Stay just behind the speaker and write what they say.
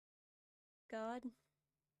God?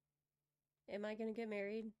 Am I gonna get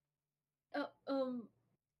married? I don't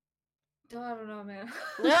know, man.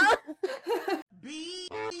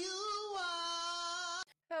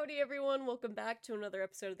 Howdy, everyone. Welcome back to another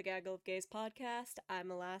episode of the Gaggle of Gays podcast.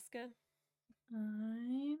 I'm Alaska.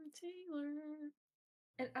 I'm Taylor.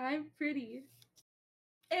 And I'm pretty.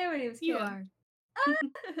 And my name's Kim. You are.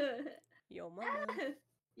 Yo, mama.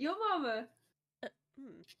 Yo, mama.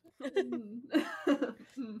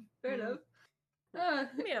 Fair enough.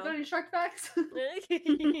 Meow. Got any shark facts?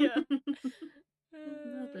 Yeah.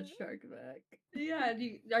 Not the shark back. Yeah,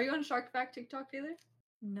 are you on Shark Fact TikTok, Taylor?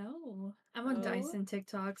 No. I'm on No? Dyson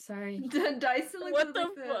TikTok, sorry. Dyson, like What the,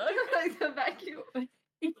 the fuck? like the vacuum.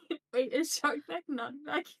 Wait, is shark back not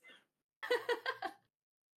vacuum?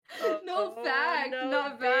 No fact, no,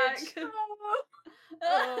 not bitch. back.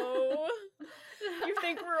 Oh. You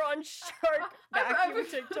think we're on Shark Vacuum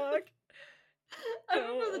TikTok? I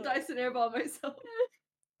remember the Dyson airball myself.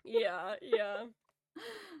 Yeah.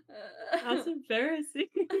 That's embarrassing.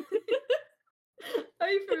 Are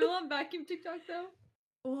you for real on vacuum TikTok though?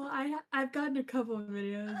 Well, I've gotten a couple of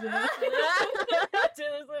videos, yeah. Just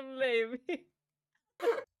a baby.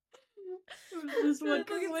 This one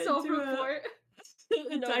Fucking went self-report. to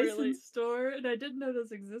a No, Dyson really. store, and I didn't know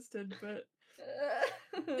this existed, but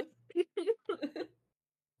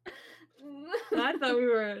I thought we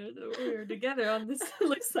were together on this. It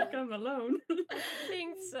looks like I'm alone. I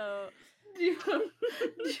think so.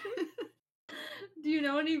 Do you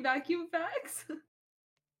know any vacuum facts?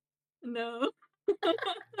 No.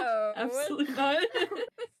 Oh, Absolutely not.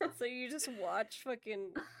 So you just watch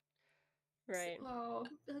fucking... Right. Oh,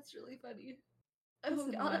 that's really funny.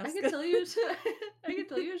 Listen, I Alaska. can tell you. I can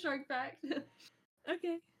tell you a shark fact.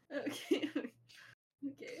 Okay. Okay.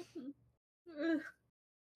 Okay.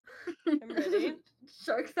 I'm ready.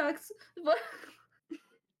 Shark facts. What?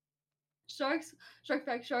 Shark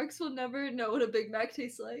fact. Sharks will never know what a Big Mac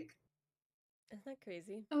tastes like. Isn't that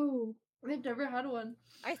crazy? Oh. They've never had one.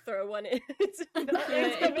 I throw one in. It's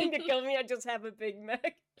coming to kill me. I just have a Big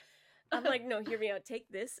Mac. I'm like, no, hear me out. Take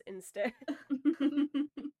this instead.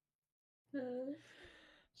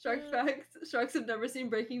 Shark facts. Sharks have never seen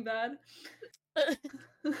Breaking Bad.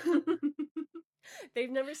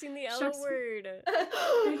 They've never seen the L Sharks- word.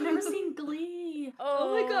 I've never seen Glee.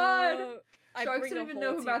 Oh my god. I Sharks bring don't the even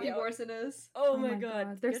whole know who TV Matthew out. Morrison is. Oh Oh my my god.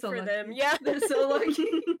 God, they're Good so for them. lucky. Yeah. They're so lucky.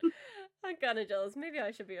 I'm kind of jealous. Maybe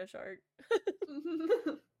I should be a shark.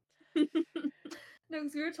 No,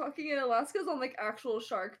 because we were talking in Alaska's on like actual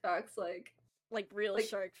shark facts, like Real Like-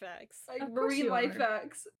 shark facts. like Of course marine you life are.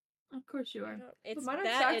 facts. Of course you are. It's mine are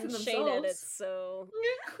that facts and in Shane themselves. edits, so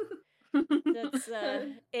that's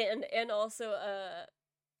and also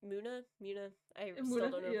Muna. I still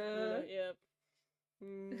Muna, don't know. yeah.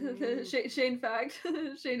 Muna, yep. Shane fact.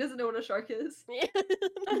 Shane doesn't know what a shark is.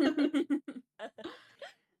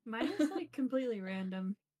 Mine is like completely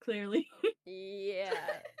random, clearly. Yeah.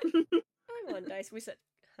 I'm on dice. We said,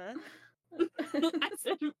 huh? I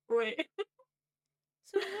said, wait.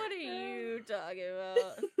 So what are you talking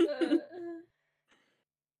about?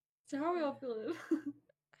 So how are we all feeling?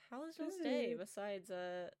 How's your day Good. besides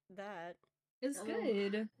that? It's Oh.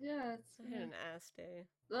 good. Yeah, it's I had an ass day.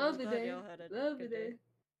 lovely glad day. y'all had a Lovely good day. day.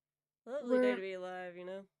 Lovely day We're- to be alive, you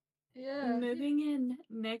know? Yeah. Moving in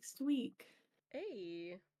next week.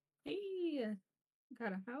 Hey. Hey,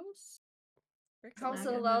 got a house. Rick's House not that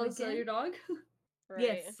gonna allows move again? your dog. Right.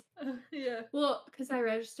 Yes. Yeah. Well, because I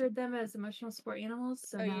registered them as emotional support animals,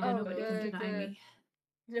 so Oh, you now did nobody can good, deny good. me.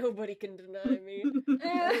 Nobody can deny me.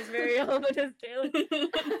 That was very ominous, Taylor.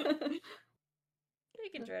 They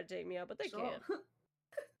can try to take me out, but they can't.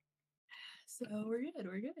 So we're good.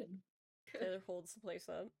 We're good. Taylor holds the place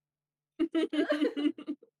up.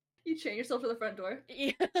 You chain yourself to the front door.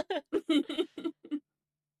 Yeah.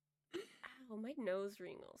 Ow, my nose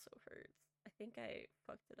ring also hurts. I think I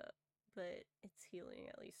fucked it up, but it's healing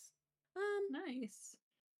at least. Nice.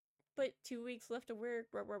 But 2 weeks left to work.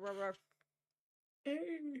 Ruh, ruh, ruh, ruh. Hey.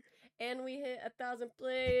 And we hit 1,000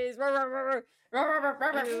 plays. Ruh, ruh, ruh, ruh. Ruh, ruh, ruh,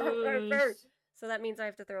 ruh, ruh, ruh, ruh, ruh. So that means I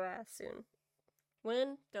have to throw ass soon.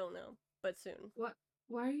 When? Don't know, but soon. What?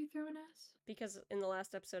 Why are you throwing ass? Because in the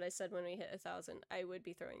last episode I said when we hit 1,000, I would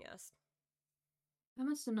be throwing ass. I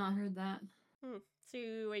must have not heard that. So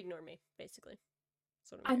you ignore me, basically.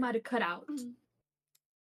 That's what I'm I hearing. might have cut out.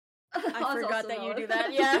 I forgot that you do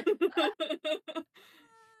that. Yeah.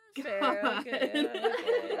 Fair, God. okay.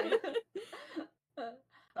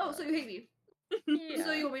 Oh, so you hate me. Yeah.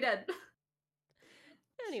 So you want me dead.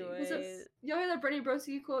 Anyways. Y'all hear that Brittany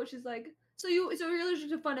Broski quote? She's like, so you're allergic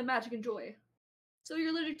to fun and magic and joy. So you're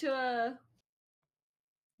allergic to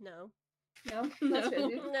No. No, that's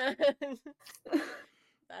crazy.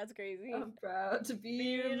 That's crazy. I'm proud to be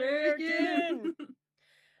Be an American.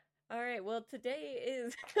 All right, well, today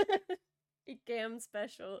is a Cam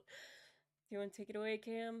special. Do you want to take it away,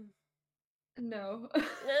 Cam? No.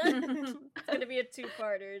 It's gonna be a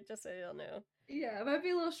two-parter, just so you'll know. Yeah, it might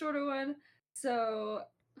be a little shorter one. So,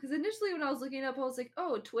 because initially when I was looking up, I was like,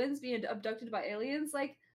 oh, twins being abducted by aliens.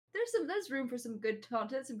 Like, there's room for some good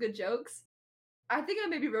content, some good jokes. I think I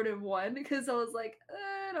maybe wrote in one because I was like,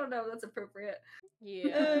 I don't know if that's appropriate.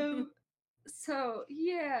 Yeah. So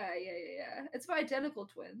yeah. It's about identical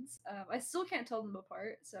twins. I still can't tell them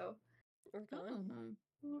apart. So We're going.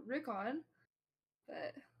 Rick on,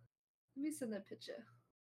 but let me send that picture.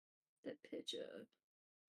 The picture.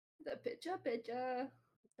 The picture.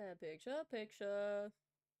 That picture.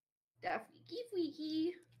 Da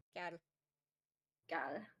freaky. Got it.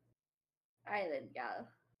 Gal. Island gal.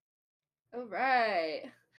 Alright.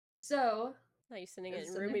 So. Now you're sending it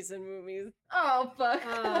in Sending- roomies and moomies. Oh, fuck.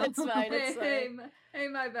 It's fine, it's fine. Hey,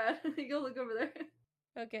 my bad. Go look over there.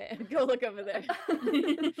 Okay, go look over there.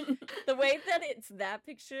 The way that it's that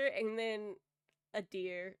picture and then a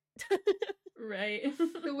deer. Right.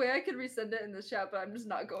 The way I could resend it in the chat, but I'm just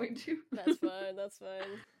not going to. That's fine, that's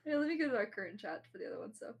fine. Hey, let me go to our current chat for the other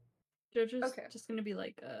one, so. Jojo's Okay. just gonna be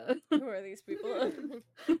like, Who are these people?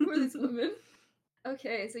 Who are these women?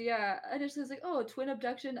 Okay, so yeah, I just was like, oh, twin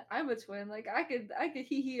abduction. I'm a twin. Like I could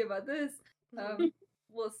hee hee about this.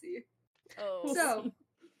 We'll see. Oh. So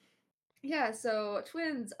yeah, so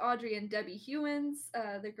twins, Audrey and Debbie Hewins,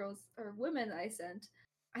 the girls or women I sent.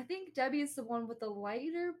 I think Debbie is the one with the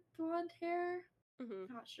lighter blonde hair. Mhm.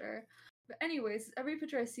 Not sure. But anyways, every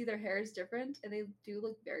picture I see their hair is different and they do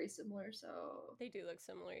look very similar, so They do look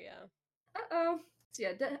similar, yeah. uh-oh. So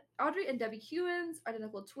yeah, Audrey and Debbie Hewins,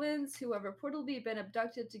 identical twins who have reportedly been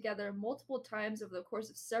abducted together multiple times over the course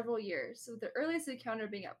of several years, so the earliest encounter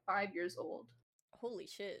being at 5 years old. Holy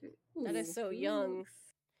shit. Ooh. That is so young.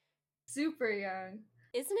 Super young.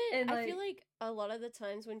 Isn't it? And, I feel like a lot of the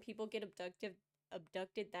times when people get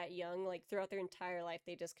abducted that young, like throughout their entire life,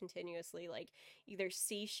 they just continuously like either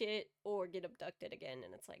see shit or get abducted again,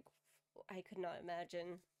 and it's like I could not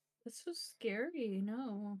imagine. that's so scary.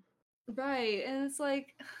 No. Right, and it's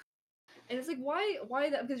like why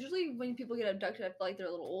that? Because usually when people get abducted, I feel like they're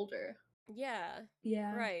a little older. Yeah.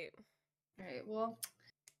 Yeah. Right. Right. Well,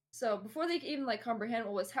 so before they could even like comprehend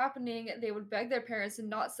what was happening, they would beg their parents to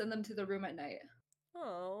not send them to the room at night.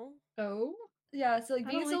 Oh. Oh. Yeah, so like I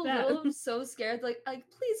being don't so like that. little, so scared, like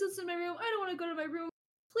please don't send my room. I don't want to go to my room.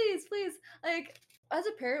 Please. Like as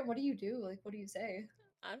a parent, what do you do? Like what do you say?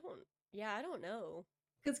 I don't know.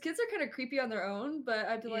 Because kids are kind of creepy on their own, but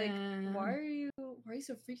I'd be like, Yeah. why are you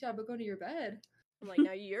so freaked out about going to your bed? I'm like,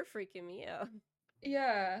 now you're freaking me out.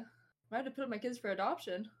 Yeah, I had to put up my kids for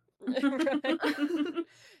adoption. Right.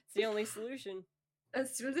 It's the only solution.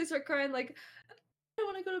 As soon as they start crying, like, I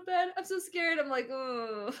don't want to go to bed. I'm so scared. I'm like,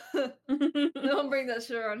 oh, don't bring that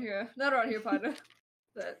shit around here. Not around here, partner.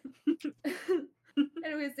 But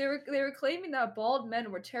anyways, they were claiming that bald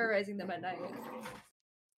men were terrorizing them at night.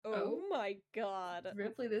 Oh my god.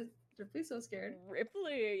 Ripley's so scared.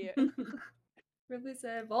 Ripley. Ripley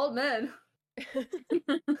said, bald men.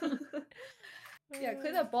 Yeah,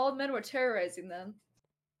 claim that bald men were terrorizing them.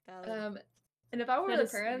 Valid. And if I were That the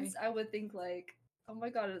is parents, scary. I would think like, oh my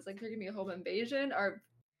god, it's like there gonna be a home invasion. Are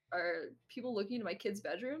people looking into my kids'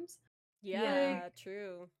 bedrooms? Yeah,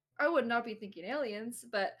 true. I would not be thinking aliens,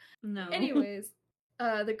 but No. anyways,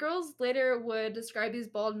 the girls later would describe these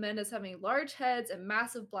bald men as having large heads and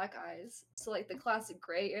massive black eyes. So like the classic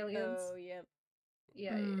gray aliens. Oh, yep.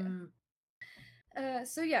 Yeah. Mm.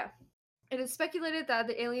 So yeah, it is speculated that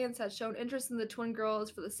the aliens had shown interest in the twin girls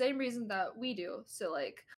for the same reason that we do. So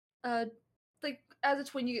like as a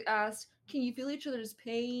twin, you get asked, can you feel each other's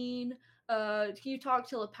pain? Can you talk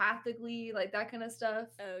telepathically? Like that kind of stuff.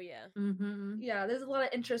 Oh, yeah. Mm-hmm. Yeah, there's a lot of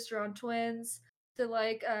interest around twins. They're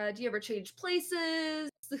like, do you ever change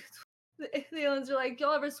places? The aliens are like,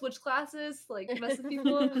 y'all ever switch classes? Like, mess with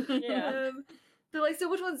people? Yeah. They're like, so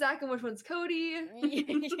which one's Zach and which one's Cody?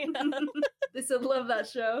 Yeah. They said, love that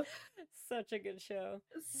show. Such a good show.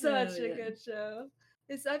 Such Oh, a yeah. good show.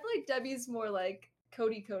 I feel like Debbie's more like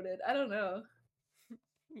Cody coded. I don't know.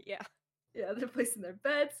 Yeah. Yeah, they're placing their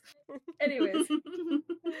bets. Anyways,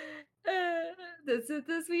 this is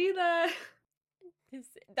the sweet life.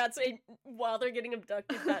 That's while they're getting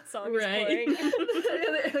abducted, that song Right. is playing.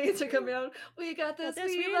 The aliens are coming out. We got this Got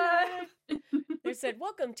this sweet sweet life. They said,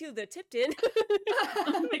 welcome to the Tipton.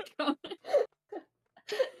 Oh my god.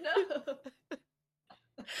 No.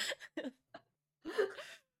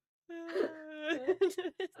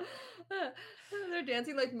 started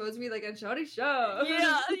dancing like Mosby, like a shoddy show.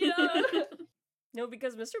 Yeah. No,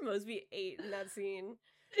 because Mr. Mosby ate in that scene.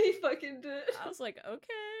 He fucking did. I was like, okay.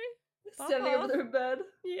 Standing over off. their bed.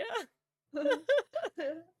 Yeah.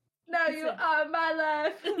 Now He you said- are my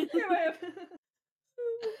life. Here I am.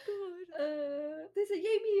 Oh my god. They said,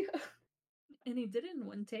 "Yay me!" And he did it in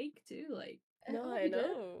one take too. Like, No, Oh, I he did.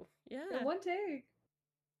 know. Yeah. In one take.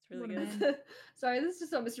 It's really What a good. man. Sorry, this is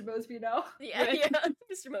just on Mr. Mosby now. Yeah, Right. yeah.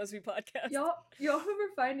 Mr. Mosby podcast. Y'all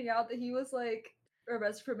remember finding out that he was like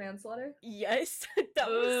arrested for manslaughter? Yes. That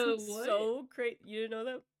was What? so crazy. You didn't know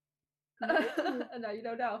that? No. And now you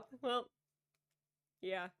know now. Well,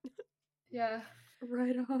 yeah. Yeah.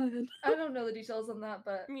 Right on. I don't know the details on that,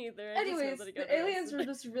 but Me either. I just know anyways, that he got the aliens arrested. were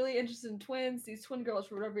just really interested in twins, these twin girls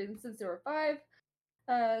for whatever reason since they were 5.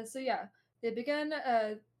 So yeah, they began.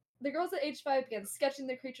 The girls at age 5 began sketching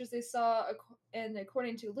the creatures they saw, and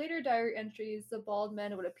according to later diary entries, the bald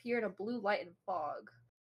men would appear in a blue light and fog.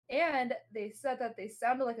 And they said that they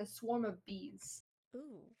sounded like a swarm of bees.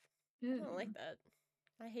 Ooh, I don't like that.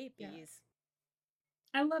 I hate Yeah. bees.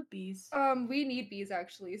 I love bees. We need bees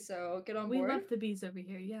actually, so get on We board. love the bees over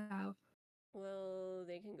here. Yeah. Well,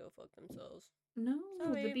 they can go fuck themselves. No,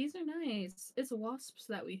 Sorry. the bees are nice. It's wasps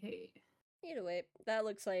that we hate. Either way, that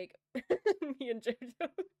looks like me and JoJo.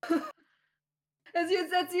 That's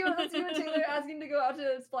you and Taylor asking to go out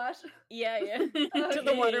to Splash. Yeah, yeah. To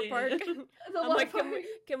the water Okay. park. The I'm water like, park.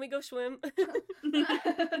 can we go swim?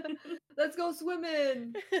 Let's go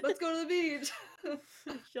swimming. Let's go to the beach.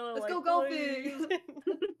 She'll Let's like, go golfing. "Please."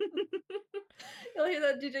 You'll hear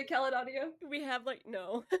that DJ Khaled audio. We have like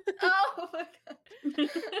no. Oh my god.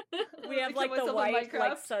 We have like the white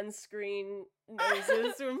like sunscreen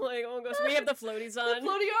noses. So I'm like, oh my gosh, we have the floaties the on.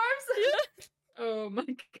 floaty arms. Oh my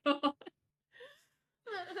god.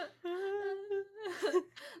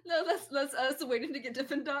 No, that's us waiting to get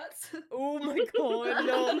Dippin' Dots. Oh my god,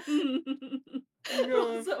 no.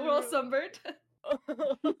 We're all sunburned. Gonna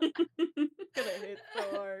hit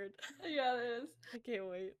so hard. Yeah, it is. I can't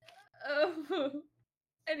wait.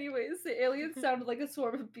 Anyways, the aliens sounded like a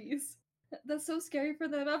swarm of bees. That's so scary for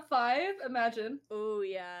them at 5. Imagine. Oh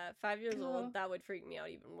yeah, 5 years Oh. old. That would freak me out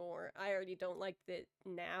even more. I already don't like it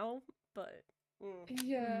now, but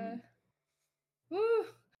Yeah. Woo.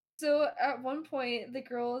 So at one point, the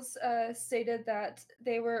girls stated that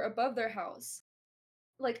they were above their house.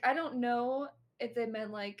 Like, I don't know if they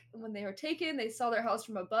meant like when they were taken, they saw their house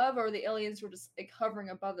from above, or the aliens were just like hovering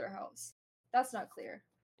above their house. That's not clear.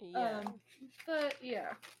 yeah. But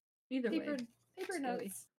yeah, Either paper way. scary.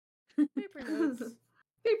 notes. Paper notes.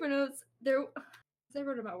 Paper notes. There, 'cause I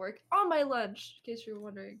wrote them at work on my lunch. In case you were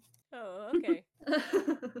wondering. Oh, okay. I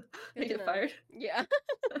to get know. fired. Yeah.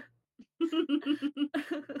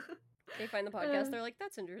 They find the podcast. They're like,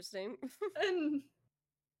 that's interesting. And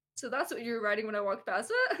so that's what you were writing when I walked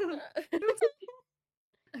past it.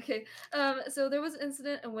 Okay. So there was an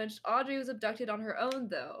incident in which Audrey was abducted on her own,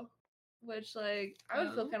 though, which like I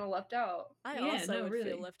would feel Oh. kind of left out. I Yeah, also no, would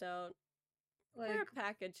really. feel left out. Like, We're a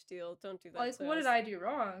package deal. Don't do that. like to what did us. I do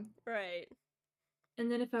wrong? Right. And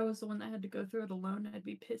then if I was the one that had to go through it alone, I'd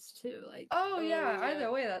be pissed too. Like, Oh, Oh, yeah. yeah.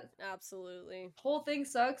 Either way, that Absolutely. whole thing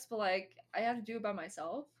sucks. But like, I have to do it by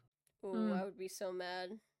myself. Ooh, I would be so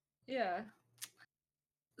mad. Yeah.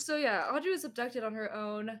 So yeah, Audrey was abducted on her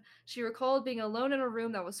own. She recalled being alone in a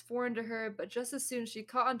room that was foreign to her, but just as soon as she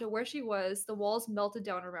caught onto where she was, the walls melted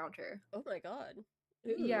down around her. Oh my god.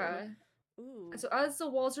 Yeah. Ooh. So as the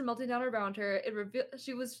walls were melting down around her, it revealed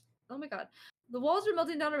she was oh my god. The walls were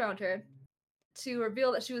melting down around her to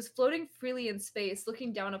reveal that she was floating freely in space,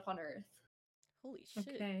 looking down upon Earth. Holy shit.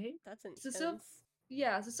 okay. That's So- intense. so-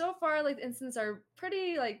 Yeah, so far like the incidents are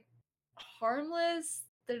pretty like harmless.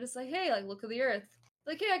 They're just like, hey, like look at the Earth.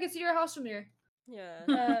 Like, hey, I can see your house from here.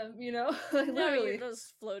 Yeah. You know, No, literally. you're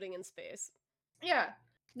just floating in space. Yeah.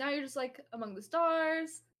 Now you're just like among the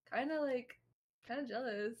stars, kind of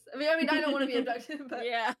jealous. I mean, I don't want to be abducted, but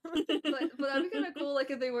Yeah. but that'd be kind of cool. Like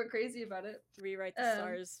if they weren't crazy about it. Rewrite the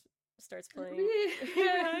stars starts playing.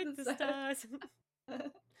 Rewrite the the stars.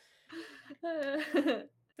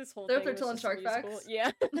 This whole They're thing up there was telling just shark really cool. facts.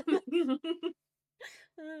 Yeah.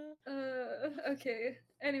 Okay.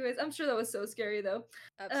 Anyways, I'm sure that was so scary though.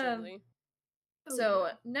 Absolutely. So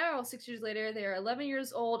now, 6 years later, they are 11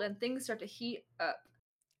 years old and things start to heat up.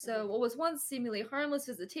 So what was once seemingly harmless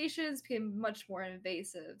visitations became much more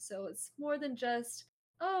invasive. So it's more than just,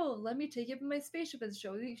 oh, let me take you up in my spaceship and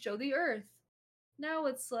show the Earth. Now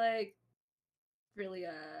it's like really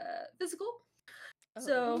physical. Oh,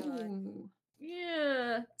 so God. Ooh.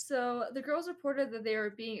 yeah. So the girls reported that they were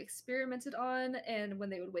being experimented on, and when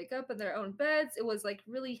they would wake up in their own beds, it was like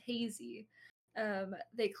really hazy.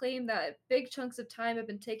 They claim that big chunks of time have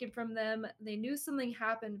been taken from them. They knew something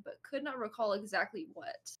happened, but could not recall exactly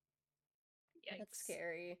what. That's Yikes.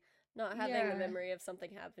 scary. Not having the Yeah. memory of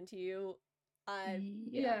something happened to you.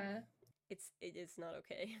 Yeah. It is not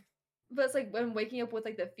okay. But it's like when waking up with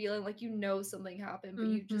like the feeling like you know something happened, but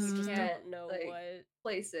you just Mhm. You just can't don't know like what.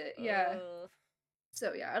 place it. Yeah. Ugh.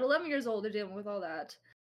 So yeah, at 11 years old, they're dealing with all that.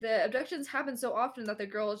 The abductions happen so often that the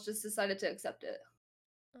girls just decided to accept it.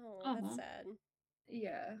 Oh, Aw. that's sad.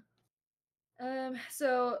 Yeah.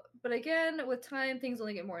 But again, with time, things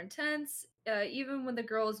only get more intense. Even when the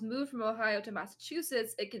girls moved from Ohio to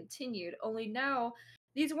Massachusetts, it continued. Only now,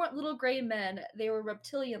 these weren't little gray men; they were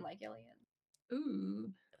reptilian-like aliens.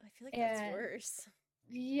 Ooh. I feel like that's And worse.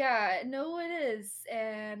 yeah, no, it is.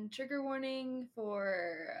 And trigger warning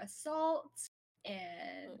for assault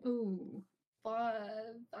and Ooh.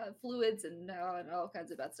 fluids and all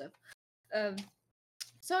kinds of bad stuff. Um,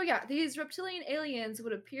 So yeah, these reptilian aliens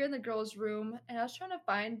would appear in the girl's room, and I was trying to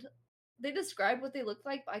find. They described what they looked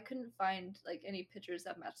like, but I couldn't find like any pictures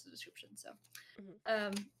that matched the description. So,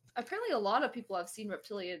 Mhm. apparently, a lot of people have seen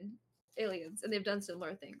reptilian aliens, and they've done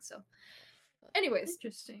similar things. So, anyways,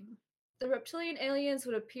 Interesting. the reptilian aliens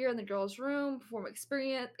would appear in the girl's room, perform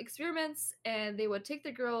experiments, and they would take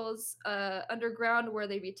the girls underground, where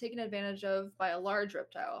they'd be taken advantage of by a large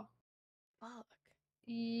reptile. Fuck.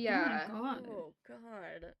 Yeah. Oh my god. Oh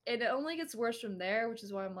god. And it only gets worse from there, which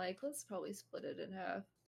is why I'm like, let's probably split it in half.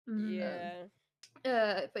 Yeah.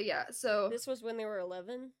 But yeah, so This was when they were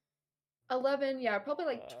 11? 11, yeah, probably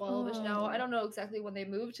like 12ish now. I Oh. don't know exactly when they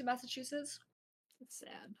moved to Massachusetts. That's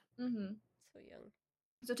sad. Mm-hmm. So young.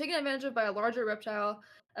 So taken advantage of by a larger reptile,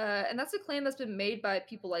 and that's a claim that's been made by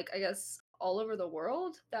people like I guess all over the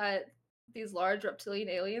world that these large reptilian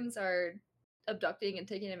aliens are abducting and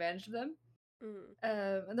taking advantage of them.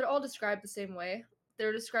 Mm. And they're all described the same way.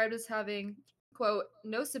 They're described as having, quote,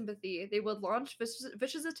 no sympathy. They would launch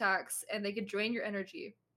vicious attacks and they could drain your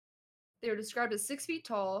energy. They were described as 6 feet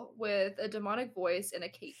tall with a demonic voice and a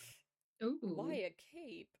cape. Ooh. Why a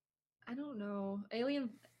cape? I don't know. Alien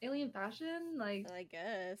fashion? Like, I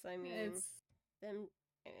guess. I mean, it's. them.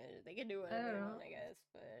 They can do I whatever don't they know. want, I guess.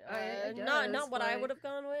 But I not guess, what I like, would have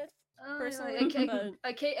gone with personally. like,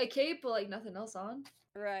 But a cape, but like nothing else on.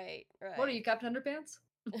 right. What are you, Captain Underpants?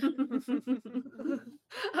 Mm.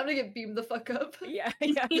 I'm gonna get beamed the fuck up. Yeah,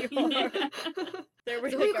 you are. They're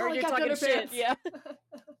So like, call it you're Captain talking shit. Underpants. Yeah.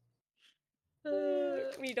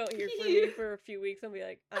 You don't hear from me for a few weeks. I'll be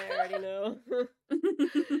like, I already know.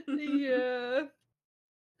 Yeah.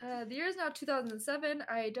 The year is now 2007.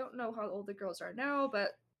 I don't know how old the girls are now, but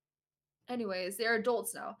anyways, they're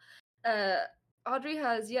adults now. Audrey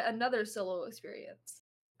has yet another solo experience.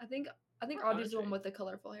 I think Poor Audrey's the one Audrey. with the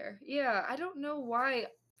colorful hair. Yeah, I don't know why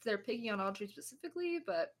they're picking on Audrey specifically,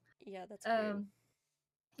 but Yeah, that's weird.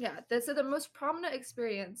 yeah, they said the most prominent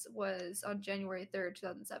experience was on January 3rd,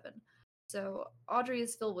 2007. So Audrey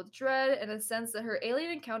is filled with dread and a sense that her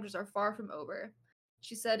alien encounters are far from over.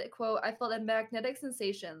 She said, quote, I felt a magnetic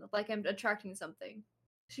sensation, like I'm attracting something.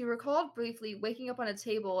 She recalled briefly waking up on a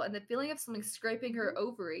table and the feeling of something scraping her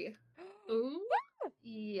ovary. Ooh.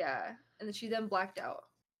 Yeah. And then she then blacked out.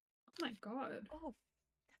 Oh my god. Oh,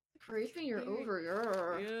 Scraping your Very- ovary.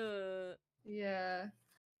 Ugh. yeah. Yeah.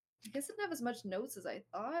 I guess I didn't have as much notes as I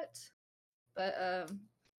thought. But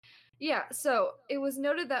yeah, so it was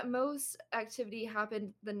noted that most activity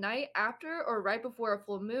happened the night after or right before a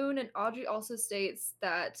full moon, and Audrey also states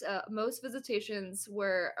that most visitations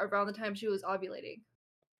were around the time she was ovulating.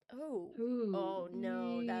 Oh. Ooh. Oh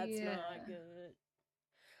no, that's Yeah. not good.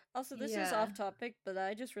 Also, this is Yeah. off topic, but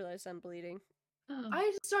I just realized I'm bleeding. Oh. I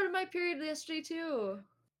just started my period yesterday too.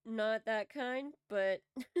 Not that kind, but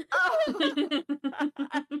Oh!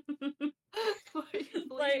 Why are you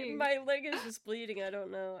bleeding? my leg is just bleeding. I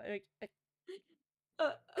don't know. You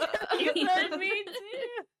said me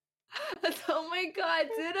too. Oh my god,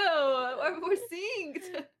 ditto! We're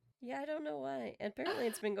synced! Yeah, I don't know why. Apparently,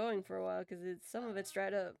 it's been going for a while because some of it's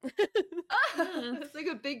dried up. It's like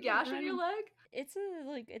a big gash on your leg? It's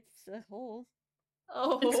a hole.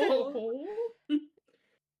 Oh.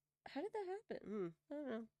 How did that happen? I don't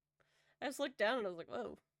know. I just looked down and I was like,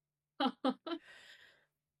 whoa.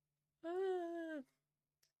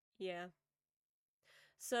 Yeah.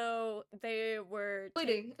 So they were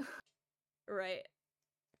Bleeding. right.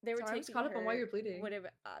 They were Sorry, I was taking caught up on why her- you're bleeding. Whatever.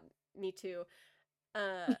 Me too.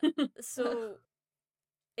 So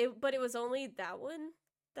but it was only that one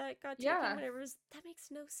that got taken. Yeah. Whatever. That makes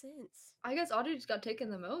no sense. I guess Audrey just got taken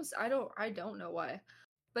the most. I don't know why.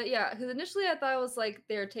 But yeah, because initially I thought it was like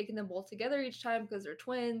they're taking them both together each time because they're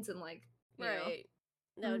twins and like, you know. Right.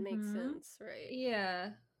 That would make Mhm. sense, right?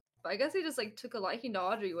 Yeah. But I guess he just like took a liking to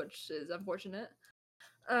Audrey, which is unfortunate.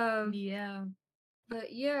 Yeah.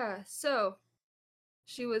 But yeah, so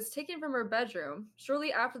she was taken from her bedroom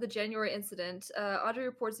shortly after the January incident. Audrey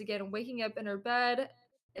reports again waking up in her bed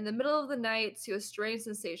in the middle of the night to a strange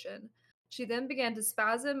sensation. She then began to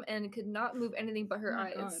spasm and could not move anything but her Oh my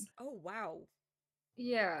eyes. God. Oh wow.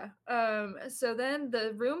 Yeah. So then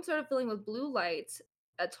the room started filling with blue light.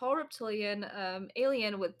 A tall reptilian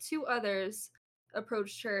alien with two others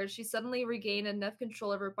approached her. She suddenly regained enough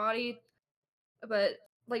control of her body, but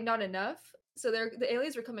like not enough. So the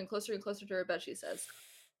aliens were coming closer and closer to her bed, she says.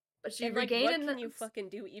 But she And like, regained what can you fucking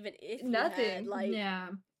do even if you nothing. had like Yeah.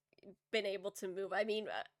 been able to move? I mean,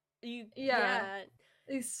 you Yeah.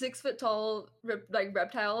 these 6 foot tall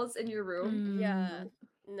reptiles in your room, yeah, Mm.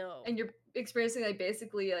 no. and you're experiencing like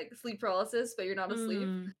basically like sleep paralysis, but you're not asleep.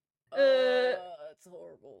 Mm. It's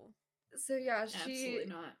horrible. So yeah, Absolutely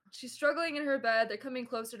not. she's struggling in her bed. They're coming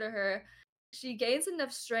closer to her. She gains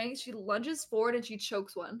enough strength. She lunges forward and she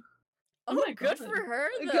chokes one. Oh, my good God. for her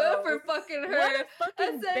though. Good for fucking her. What a fucking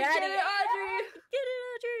I said, baddie. get it, Audrey. Get it,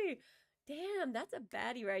 Audrey. Damn, that's a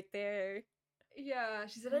baddie right there. Yeah,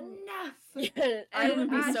 she said Oh. enough. Yeah, I would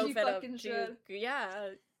be as so she fed up fucking too. should. Yeah,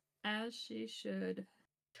 As she should.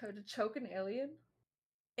 Try to choke an alien.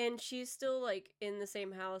 and she's still like in the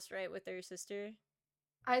same house, right, with her sister.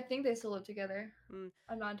 I think they still live together. Mm.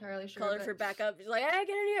 I'm not entirely sure. Call her but... for backup. She's like, "Hey,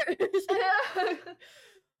 get in here!"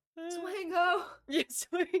 Swingo. Yeah,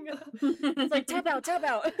 swing. It's like tap out.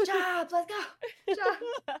 Job, let's go.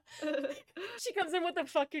 Job. She comes in with a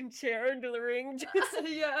fucking chair into the ring. Just...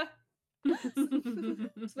 Yeah.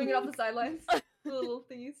 Swinging off the sidelines. The little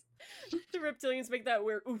thingies. The reptilians make that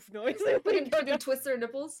weird oof noise. Fucking twist their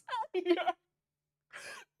nipples. Yeah.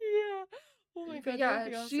 Yeah. Oh my god. Yeah, That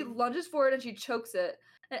would be she awesome. lunges forward and she chokes it.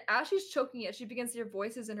 And as she's choking it, she begins to hear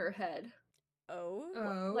voices in her head. Oh.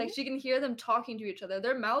 Oh. Like she can hear them talking to each other.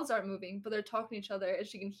 Their mouths aren't moving, but they're talking to each other, and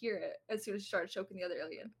she can hear it as soon as she starts choking the other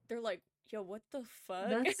alien. They're like, yo, what the fuck?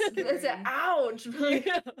 That's It's scary. an ouch.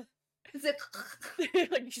 Yeah. It's a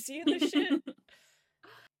Like, you seeing this shit?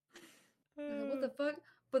 what the fuck?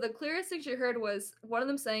 But the clearest thing she heard was one of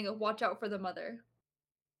them saying, "Watch out for the mother."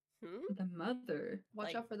 Hmm? The mother. Watch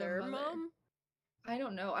Like out for the their mother. mom? I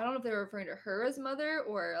don't know. I don't know if they were referring to her as mother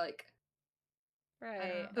or like.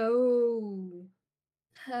 Right. Oh.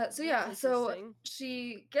 So yeah, That's so interesting.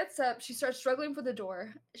 she gets up. She starts struggling for the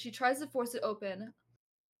door. She tries to force it open.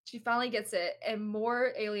 She finally gets it, and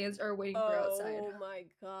more aliens are waiting for her outside. Oh my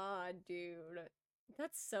god, dude.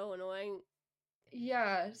 That's so annoying.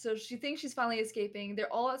 Yeah, so she thinks she's finally escaping.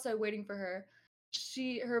 They're all outside waiting for her.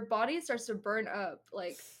 Her body starts to burn up.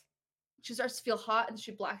 Like she starts to feel hot, and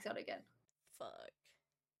she blacks out again. Fuck.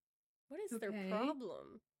 What is their Okay.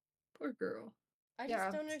 problem? Poor girl. I Yeah.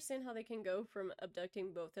 just don't understand how they can go from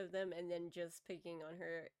abducting both of them and then just picking on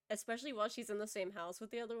her, especially while she's in the same house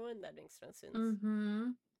with the other one. That makes no sense. Mm-hmm.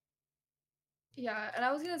 Yeah, and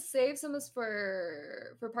I was gonna save some of this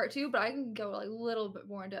for part 2, but I can go like a little bit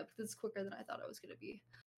more in depth. This is quicker than I thought it was gonna be.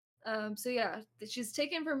 So yeah, she's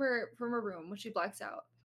taken from her room when she blacks out.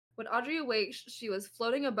 When Audrey awakes, she was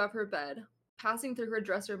floating above her bed, passing through her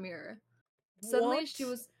dresser mirror. Suddenly, What? she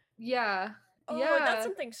was Oh, yeah. that's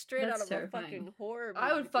something straight That's out of terrifying. a fucking horror movie.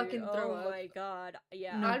 I would dude. fucking throw Oh up. my god.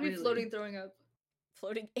 Yeah. No. I'd be really. floating, throwing up.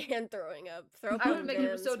 Floating and throwing up. Throw up I would on make them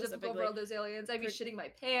it so difficult specifically. for all those aliens. I'd be Pro- shitting my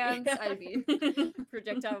pants. Yeah. I'd be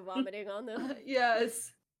Projectile vomiting on them.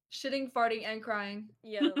 yes, shitting, farting, and crying.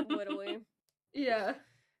 Yeah, literally. Yeah,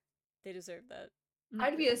 They deserve that.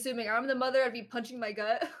 I'd be assuming I'm the mother. I'd be punching my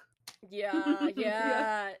gut. Yeah,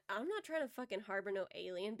 yeah. I'm not trying to fucking harbor no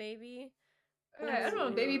alien baby. I don't know,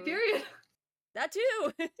 baby. Mm. Period. That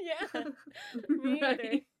too. Yeah. Me either.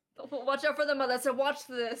 Right. Watch out for the mother. So watch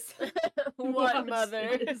this. What Watch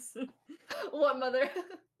mother? this. What mother?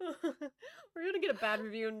 We're gonna get a bad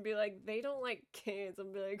review and be like, they don't like kids.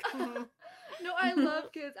 And be like, No, I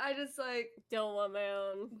love kids. I just like don't want my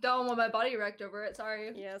own. don't want my body wrecked over it.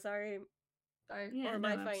 Sorry. Yeah, sorry. Sorry. Yeah, Or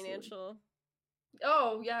my no, absolutely. financial.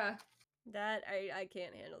 Oh yeah. That I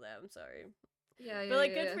can't handle that. I'm sorry. Yeah. But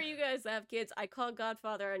like, good for you guys to have kids. I call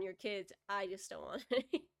Godfather on your kids. I just don't want any.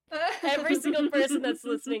 you. Every single person that's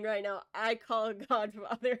listening right now, I call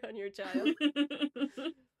Godfather on your child.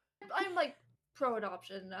 I'm like pro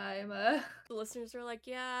adoption. I'm The listeners are like,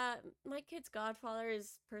 yeah, my kid's godfather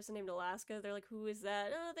is a person named Alaska. They're like, who is that?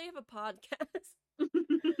 Oh, they have a podcast.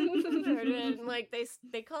 And like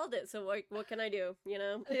they called it, so what can I do? You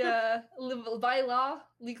know, yeah. By law,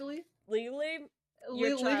 legally. legally,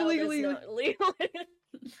 your child Legally. is not legally.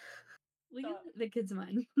 The kid's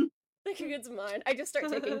mine. The Like, it's mine. I just start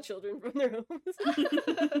taking children from their homes.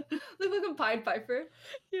 Look like a Pied Piper.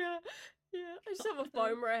 Yeah. Yeah, I just have a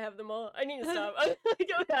farm where I have them all. I need to stop. I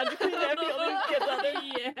don't magically have all these kids out there.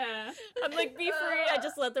 Yeah. I'm like, be free. I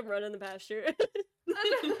just let them run in the pasture.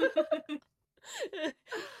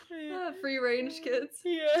 Free range kids.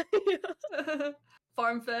 Yeah.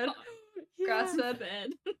 Farm fed. Yeah. Grass fed. Bed.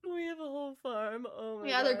 We have a whole farm. Oh my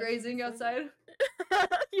Yeah, they're gosh, grazing it's so- outside.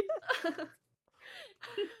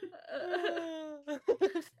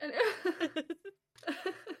 And-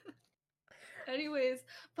 Anyways,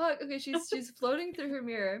 fuck. Okay, she's floating through her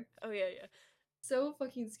mirror. Oh yeah. So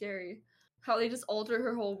fucking scary. How they just alter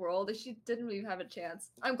her whole world. Like, she didn't even have a chance.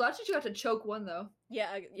 I'm glad she got to choke one though. Yeah,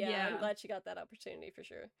 I'm Yeah. glad she got that opportunity for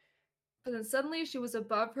sure. But then suddenly she was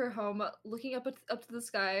above her home, looking up to the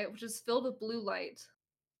sky, which is filled with blue light,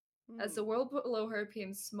 as the world below her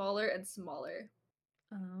became smaller and smaller.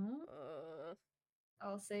 Oh.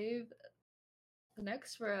 I'll save the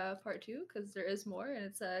next for part 2 because there is more and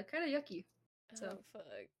it's kind of yucky. So Oh, fuck.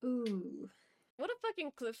 Ooh. What a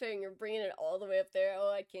fucking cliffhanger, bringing it all the way up there.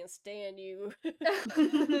 Oh, I can't stand you.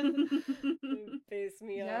 Piss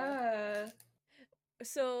me off. yeah.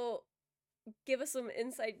 So, give us some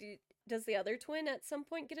insight. Does the other twin at some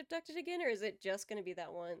point get abducted again, or is it just gonna be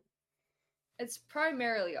that one? It's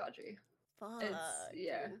primarily Audrey. Fuck.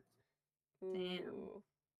 Yeah. Dude. Damn. Ooh.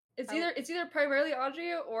 It's either primarily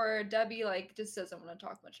Audrey or Debbie like just doesn't want to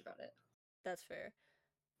talk much about it. That's fair.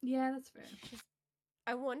 Yeah, that's fair.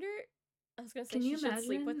 I wonder. I was gonna say Can she you should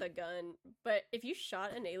sleep with imagine? a gun, but if you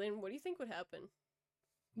shot an alien, what do you think would happen?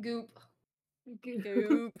 Goop.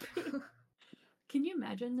 Goop. Can you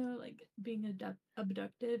imagine though, like being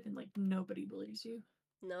abducted and like nobody believes you?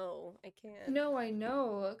 No, I can't. No, I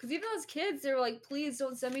know. Because even as kids, they were like, "Please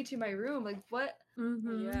don't send me to my room." Like, what?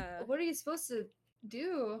 Mm-hmm. Yeah. What are you supposed to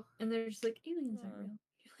do? And they're just like, aliens aren't Huh. real.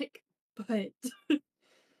 You're like, but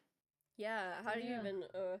Yeah. How do you Yeah. even?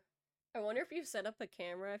 I wonder if you set up a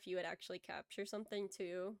camera, if you would actually capture something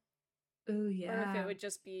too, oh or if yeah. it would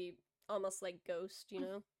just be almost like Ghost, you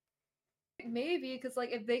know? Maybe because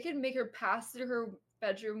like if they can make her pass through her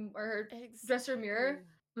bedroom or her dresser mirror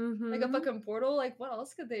Mm-hmm. like a fucking portal, like what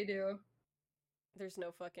else could they do? There's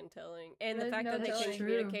no fucking telling. And the There's fact no that they can telling. True.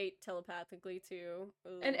 communicate telepathically too.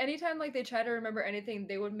 Ooh. And anytime like they try to remember anything,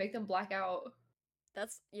 they would make them black out.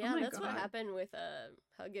 That's my that's what God. happened with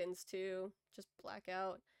Huggins too. Just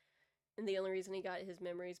blackout. And the only reason he got his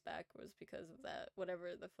memories back was because of that,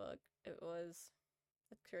 whatever the fuck it was.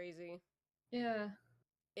 That's crazy. Yeah.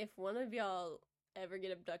 If one of y'all ever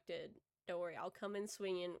get abducted, don't worry, I'll come in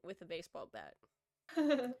swinging with a baseball bat.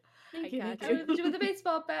 Thank you. got I would do with a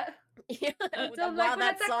baseball bat. Yeah, Don't while like when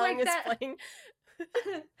that it's act song like is that. playing.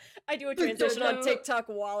 I do a transition on Jojo. TikTok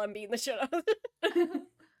while I'm beating the shit out of it.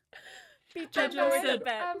 Beat I'm Jojo with fine. a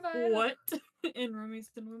bat. I'm fine. What in Romance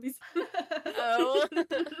and movies? Oh.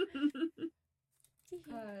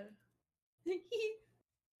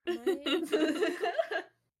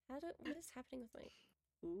 What is happening with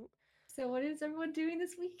my... Ooh. So what is everyone doing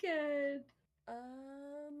this weekend?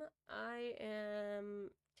 I am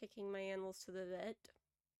taking my animals to the vet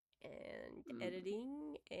and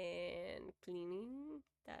editing and cleaning.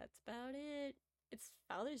 That's about it. It's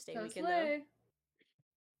Father's Day Sounds weekend though. slay.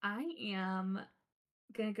 I am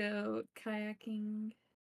gonna go kayaking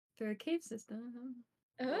through a cave system.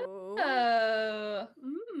 Oh, Oh,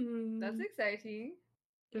 that's Mm, exciting.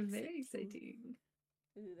 very exciting. exciting.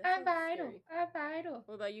 Ooh, that I'm sounds vital. scary. I'm vital.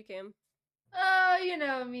 What about you, Cam? Oh, you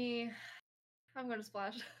know me. I'm gonna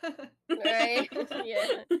splash. Right? Yeah.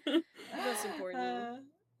 Most important.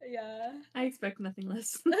 Yeah. I expect nothing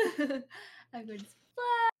less. I'm going to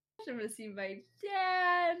splash. I'm gonna see my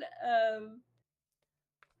dad.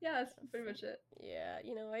 Yeah, that's pretty much it. Yeah,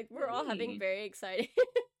 you know, we're all having Hey. very exciting.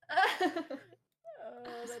 Oh,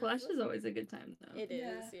 that's Splash so is always a funny. good time though. It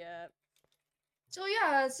Yeah. is, yeah. So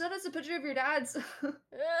yeah, send us a picture of your dads.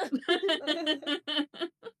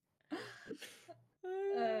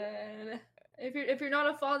 And if you're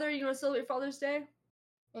not a father, you want to celebrate Father's Day,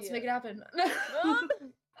 let's Yeah. make it happen.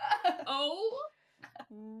 Oh,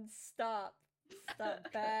 Stop.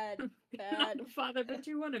 Stop. Bad. not Bad. a father, but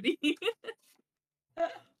you want to be.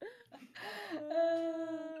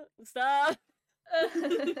 Stop.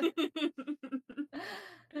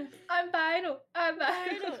 I'm vital. I'm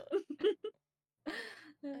I vital.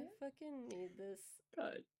 I fucking need this.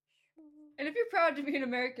 God. And if you're proud to be an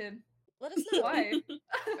American, Let us know. why?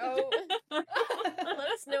 Oh. Let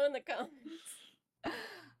us know in the comments.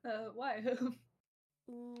 Why?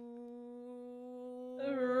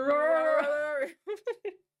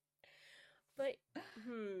 But,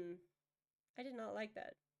 I did not like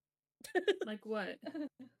that. Like what?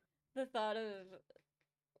 the thought of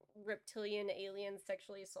reptilian aliens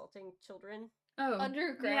sexually assaulting children. Oh,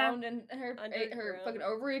 Underground and her Underground. fucking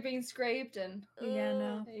ovary being scraped and Yeah,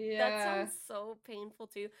 no. Ugh, yeah. That sounds so painful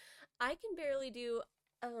too. I can barely do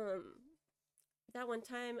that one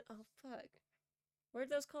time. Oh fuck, what are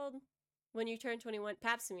those called? When you turn 21,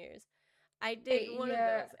 pap smears. I did one of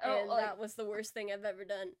yeah. those, Oh, and like- that was the worst thing I've ever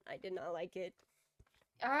done. I did not like it.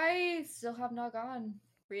 I still have not gone.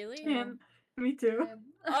 Really? Yeah. And me too.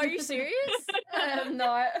 Are you serious? I am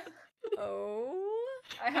not. Oh.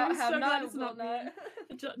 I I'm have so glad not. it's Will not me.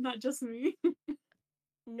 not. Not just me.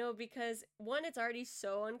 No, because one, it's already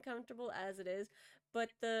so uncomfortable as it is, but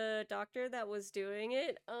the doctor that was doing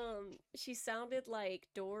it, she sounded like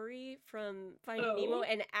Dory from Finding Nemo Oh.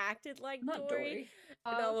 and acted like Not Dory. Dory.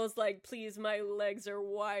 And I was like, please, my legs are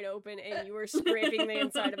wide open and you were scraping the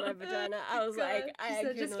inside of my vagina. I was like, She I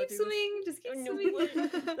said, just cannot keep do swimming. Just keep this. No,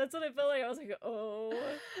 swimming. That's what I felt like. I was like, oh.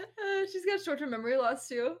 She's got short-term memory loss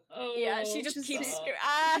too. Oh, Yeah, she just keeps stop.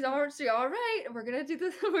 She's all right. We're gonna do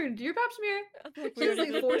this. We're gonna do your pap smear. I'm like, She's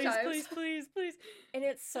like 4 please, times. please. And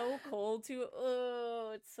it's so cold too.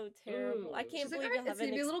 Oh, it's so terrible. I Ooh. can't She's like, believe "Alright, I it's gonna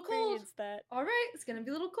haven't be a little cold." experienced that. All right, it's gonna be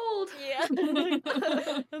a little cold. Yeah.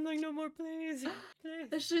 I'm like, no more, please.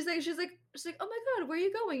 And she's like, oh my god, where are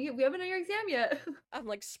you going? We haven't done your exam yet. I'm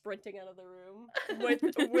like sprinting out of the room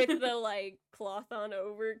with the like cloth on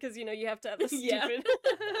over because you know you have to have the stupid. Yeah.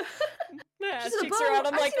 My ass She's a cheeks are out.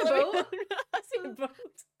 boat. I'm I like, see a let me- boat. I see a boat.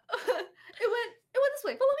 it went this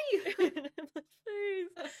way. Follow me. I'm like,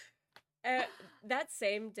 please. That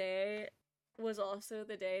same day was also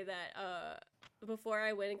the day that before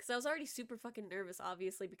I went, because I was already super fucking nervous,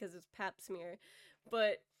 obviously because it's pap smear,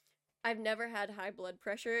 but I've never had high blood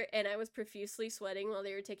pressure, and I was profusely sweating while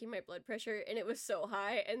they were taking my blood pressure, and it was so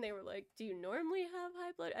high, and they were like, do you normally have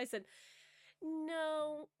high blood? I said,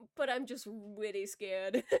 no, but I'm just really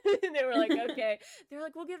scared. And they were like, okay. They're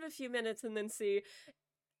like, we'll give it a few minutes and then see.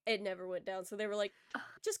 It never went down, so they were like,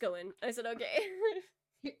 just go in. I said,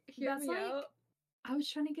 okay. Hear That's me like- out. I was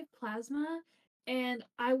trying to get plasma, and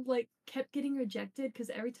I like kept getting rejected because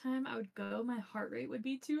every time I would go, my heart rate would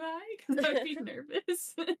be too high because I would be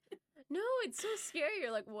nervous. No, it's so scary.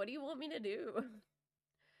 You're like, what do you want me to do?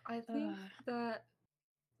 I think that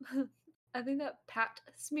I think that Pat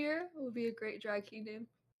Smear would be a great drag king name.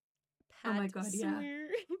 Oh my Pat God, yeah. smear.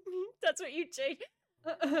 That's what you change.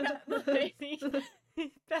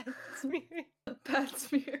 Pat smear. Pat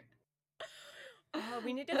Smear.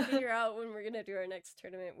 We need to figure out when we're gonna do our next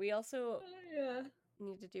tournament. We also Yeah.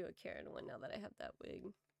 need to do a Karen one now that I have that wig.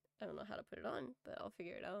 I don't know how to put it on, but I'll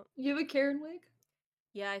figure it out. You have a Karen wig?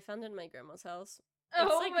 Yeah, I found it in my grandma's house.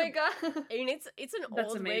 Oh like my a- god. I mean, it's an That's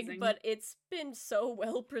old amazing. wig, but it's been so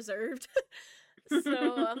well preserved.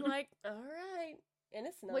 So I'm like, all right, and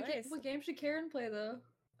it's nice. What game should Karen play though?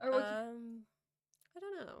 Or what? I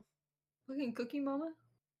don't know. Fucking Cookie Mama?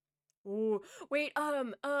 Ooh, wait,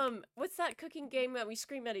 what's that cooking game that we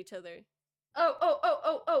scream at each other?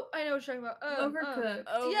 Oh! I know what you're talking about. Overcooked.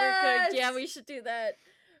 Overcooked. Yes! Yeah, we should do that.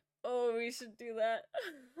 Oh, we should do that.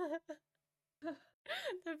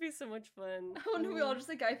 That'd be so much fun. I wonder if we all just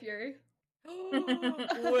like Guy Fieri.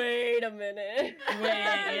 Wait a minute.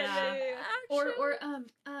 yeah. Or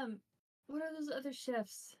Actually- what are those other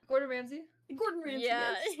chefs? Gordon Ramsay. Gordon Ramsay.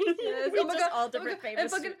 Yeah. yes. Yes. We Oh my just god. all oh my different god.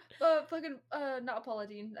 famous. And fucking not Paula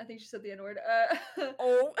Dean. I think she said the N word.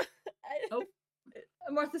 Oh. Oh.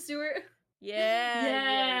 Martha Stewart.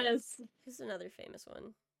 Yeah. Yes. Who's another famous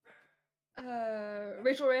one?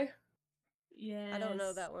 Rachel Ray. Yes. I don't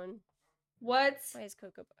know that one. What? Why is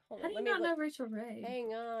Coco? Hold How on. do Let you me not look. know Rachel Ray? Hang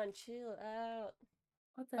on. Chill out.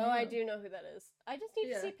 What the Oh, I hell? do know who that is. I just need to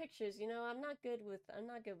Yeah. see pictures. You know, I'm not good with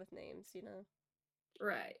names. You know.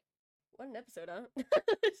 Right. What an episode, huh?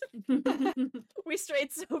 We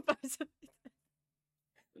strayed so far.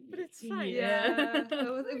 But it's fine. Yeah.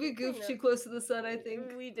 We goofed know. too close to the sun, I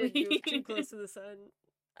think. We did goof too close to the sun.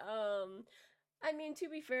 I mean, to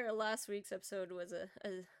be fair, last week's episode was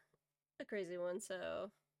a crazy one.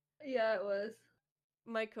 So Yeah, it was.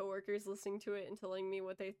 my coworkers listening to it and telling me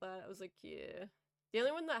what they thought, I was like, yeah. The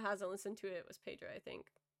only one that hasn't listened to it was Pedro, I think.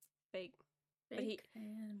 Fake. But Fake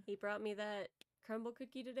fan. he brought me that crumble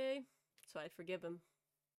cookie today, so I forgive him.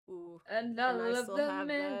 Ooh. And I And I love still them, have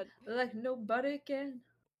man, that. like nobody can.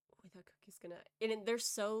 Boy, that cookie's gonna. And they're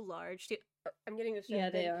so large. I'm getting this. Yeah,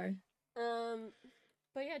 they are.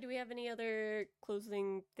 But yeah, do we have any other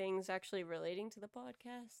closing things actually relating to the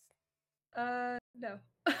podcast? No.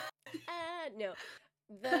 No.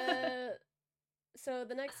 So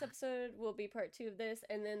the next episode will be part 2 of this,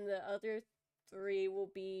 and then the other 3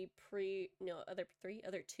 will be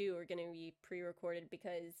other 2 are gonna be pre-recorded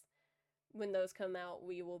because when those come out,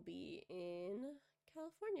 we will be in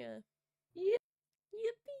California. Yeah.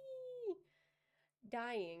 Yippee!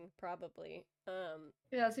 Dying, probably.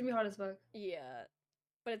 Yeah, it's gonna be hot as fuck. Yeah.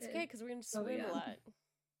 But it's okay, because we're gonna Oh, swim yeah. a lot.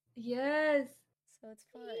 Yes. So it's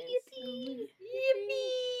fine. Yippee!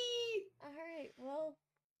 Yippee! Alright, well,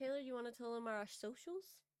 Taylor, you want to tell them our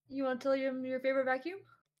socials? You want to tell your favorite vacuum?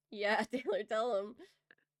 Yeah, Taylor, tell them.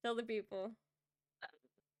 Tell the people.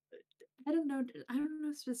 I don't know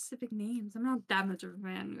specific names. I'm not that much of a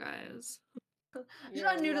fan, guys. You're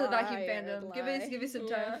not new to the vacuum fandom. Give me some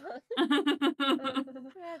time. I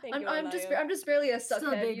think you're I'm lying. just barely a Still a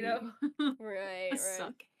suckhead, baby. you know. Right, A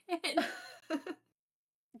right. suckhead.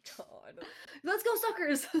 God. Let's go,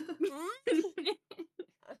 suckers!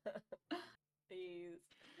 Please.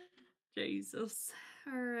 Jesus.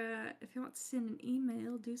 Or if you want to send an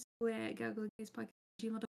email, do so at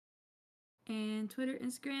gagglegayspodcast@gmail.com. And Twitter,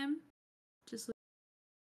 Instagram, just look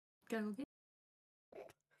gagglegay.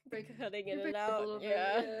 Cutting in You're and breaking up a out. little bit,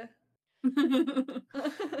 Yeah.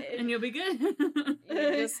 And you'll be good. You just Hey,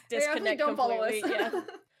 actually, disconnect don't follow us. completely. Yeah.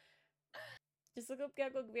 Just look up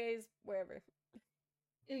Gaggle Gays wherever.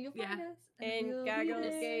 You'll Yeah. find us. And we'll be there.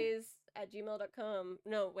 gaggleofgays@gmail.com.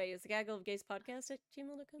 No, wait, is the Gaggle of Gays podcast at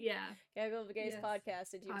gmail.com? Yeah. Gaggle of Gays Yes.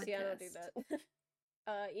 podcast at gmail. See, I don't do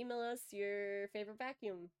that. Email us your favorite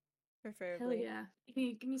vacuum, Hell preferably. yeah.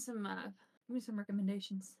 Give me some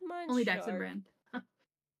recommendations. Mine's Only Dax and sharp. Brand.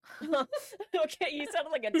 Okay, you sounded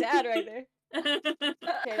like a dad right there.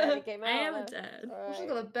 Okay, that came out. I am a dad. She's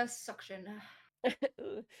got the best suction.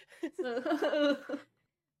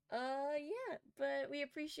 Yeah, but we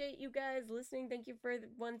appreciate you guys listening. Thank you for the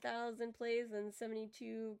 1,000 plays and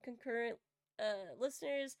 72 concurrent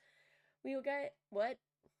listeners. We will get what?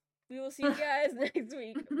 We will see you guys next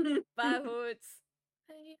week. Bye, hoots.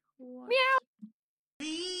 Hey, what?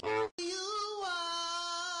 Meow.